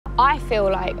I feel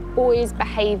like boys'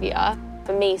 behaviour,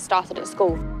 for me, started at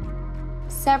school.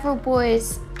 Several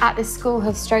boys at this school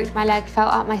have stroked my leg,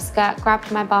 felt up my skirt,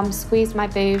 grabbed my bum, squeezed my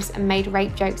boobs and made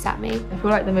rape jokes at me. I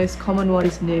feel like the most common one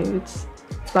is nudes.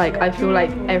 Like, I feel like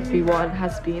everyone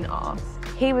has been asked.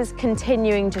 He was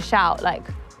continuing to shout, like,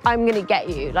 I'm gonna get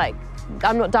you, like,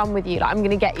 I'm not done with you, like, I'm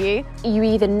gonna get you. You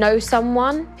either know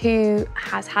someone who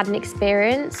has had an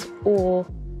experience or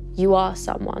you are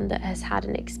someone that has had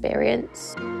an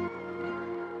experience.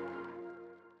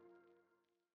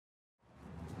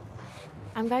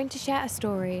 I'm going to share a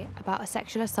story about a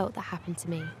sexual assault that happened to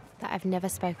me that I've never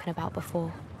spoken about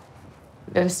before.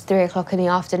 It was 3 o'clock in the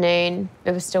afternoon,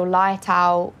 it was still light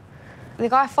out. The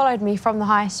guy followed me from the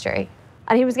high street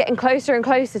and he was getting closer and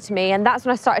closer to me, and that's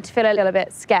when I started to feel a little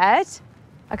bit scared.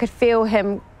 I could feel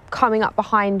him coming up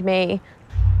behind me,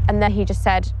 and then he just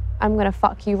said, I'm gonna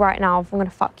fuck you right now, I'm gonna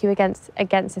fuck you against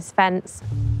this fence.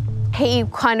 He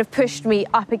kind of pushed me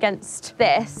up against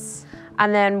this,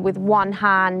 and then with one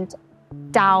hand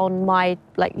down my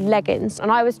leggings,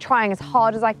 and I was trying as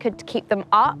hard as I could to keep them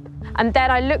up. And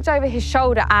then I looked over his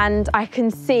shoulder and I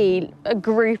can see a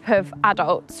group of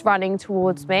adults running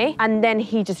towards me, and then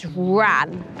he just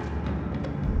ran.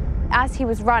 As he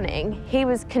was running, he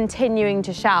was continuing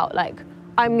to shout, like,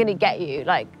 I'm gonna get you,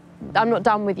 like, I'm not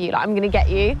done with you, like, I'm gonna get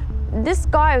you. This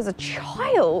guy was a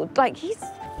child, like, he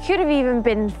could have even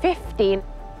been 15.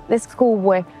 This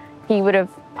schoolboy, he would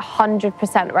have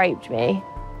 100% raped me.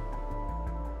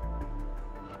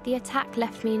 The attack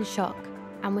left me in shock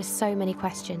and with so many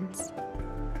questions.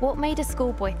 What made a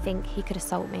schoolboy think he could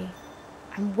assault me?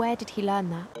 And where did he learn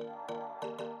that?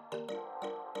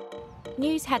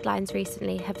 News headlines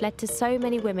recently have led to so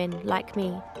many women like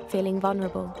me feeling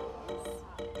vulnerable.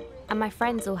 And my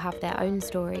friends all have their own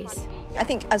stories. I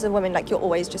think as a woman, like, you're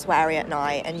always just wary at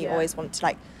night and you always want to,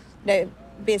 like, you know,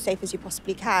 be as safe as you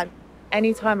possibly can.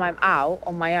 Anytime I'm out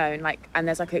on my own, like, and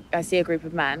there's like I see a group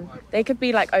of men, they could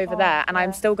be like over there and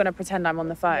I'm still gonna pretend I'm on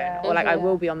the phone, or like I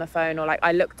will be on the phone, or like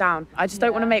I look down. I just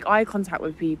don't want to make eye contact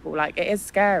with people. Like, it is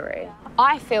scary.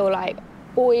 I feel like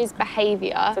boys'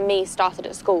 behaviour, for me, started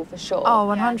at school for sure. Oh,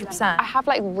 100%. I have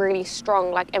like really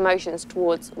strong like emotions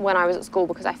towards when I was at school,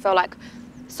 because I feel like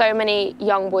so many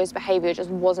young boys' behaviour just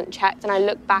wasn't checked. And I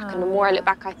look back, and the more I look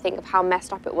back, I think of how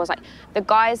messed up it was. Like, the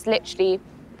guys literally,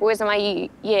 boys in my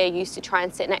year used to try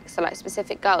and sit next to like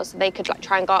specific girls so they could like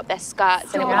try and go up their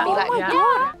skirts, and it would be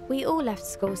like, We all left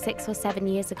school 6 or 7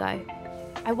 years ago.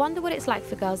 I wonder what it's like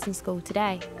for girls in school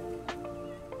today.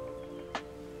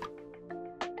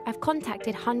 I've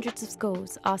contacted hundreds of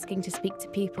schools asking to speak to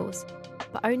pupils,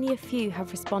 but only a few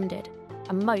have responded,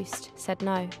 and most said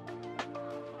no.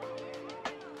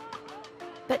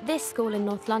 But this school in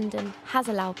North London has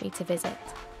allowed me to visit.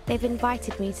 They've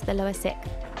invited me to the lower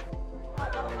sixth.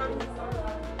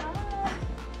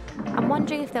 I'm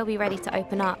wondering if they'll be ready to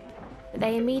open up, but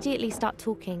they immediately start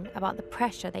talking about the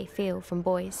pressure they feel from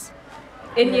boys.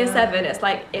 In year 7, it's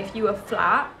like if you were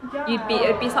flat, it'd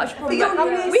be such a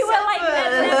problem. We were like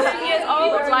 10 years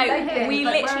old, like we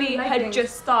literally had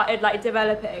just started like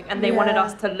developing, and they wanted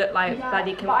us to look like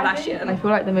bloody Kim Kardashian. I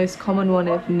feel like the most common one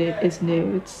is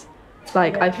nudes.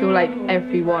 Like, I feel like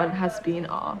everyone has been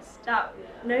asked.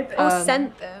 Or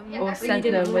sent them. Or sent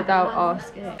them without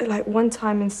asking. Like, one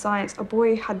time in science, a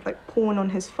boy had like porn on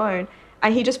his phone,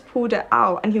 and he just pulled it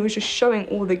out and he was just showing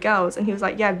all the girls, and he was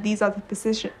like, yeah, these are the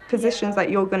positions that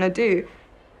you're gonna do.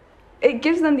 It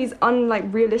gives them these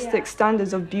realistic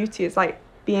standards of beauty. It's like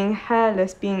being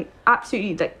hairless, being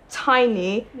absolutely like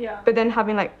tiny, but then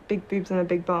having like big boobs and a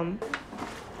big bum.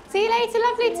 See you later,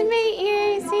 lovely to meet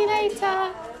you. See you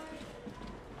later.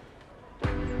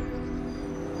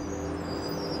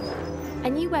 A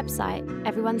new website,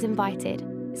 Everyone's Invited,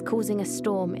 is causing a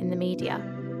storm in the media,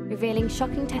 revealing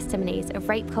shocking testimonies of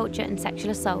rape culture and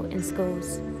sexual assault in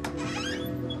schools.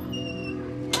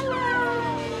 Hello!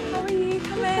 How are you?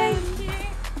 Come in. Thank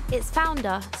you. Its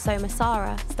founder, Soma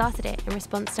Sara, started it in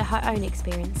response to her own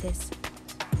experiences.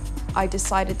 I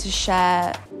decided to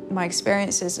share my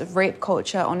experiences of rape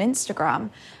culture on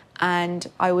Instagram, and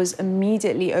I was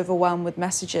immediately overwhelmed with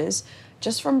messages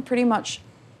just from pretty much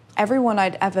everyone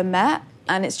I'd ever met,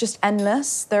 and it's just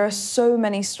endless. There are so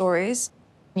many stories.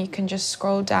 You can just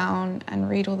scroll down and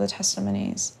read all the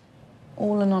testimonies,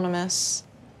 all anonymous.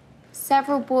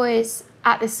 Several boys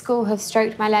at this school have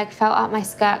stroked my leg, felt up my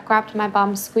skirt, grabbed my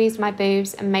bum, squeezed my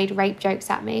boobs and made rape jokes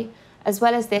at me. As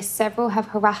well as this, several have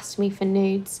harassed me for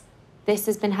nudes. This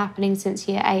has been happening since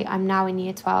year 8. I'm now in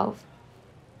year 12.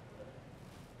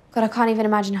 God, I can't even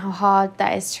imagine how hard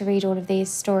that is to read all of these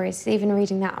stories. Even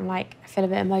reading that, I'm like, I feel a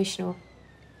bit emotional.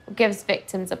 It gives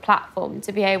victims a platform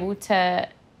to be able to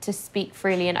to speak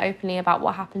freely and openly about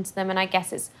what happened to them. And I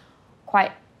guess it's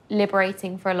quite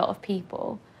liberating for a lot of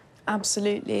people.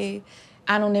 Absolutely.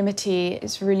 Anonymity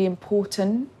is really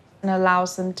important and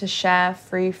allows them to share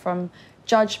free from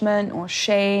judgment or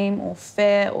shame or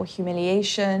fear or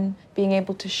humiliation. Being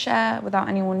able to share without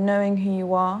anyone knowing who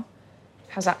you are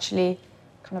has actually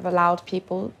kind of allowed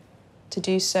people to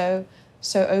do so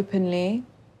openly.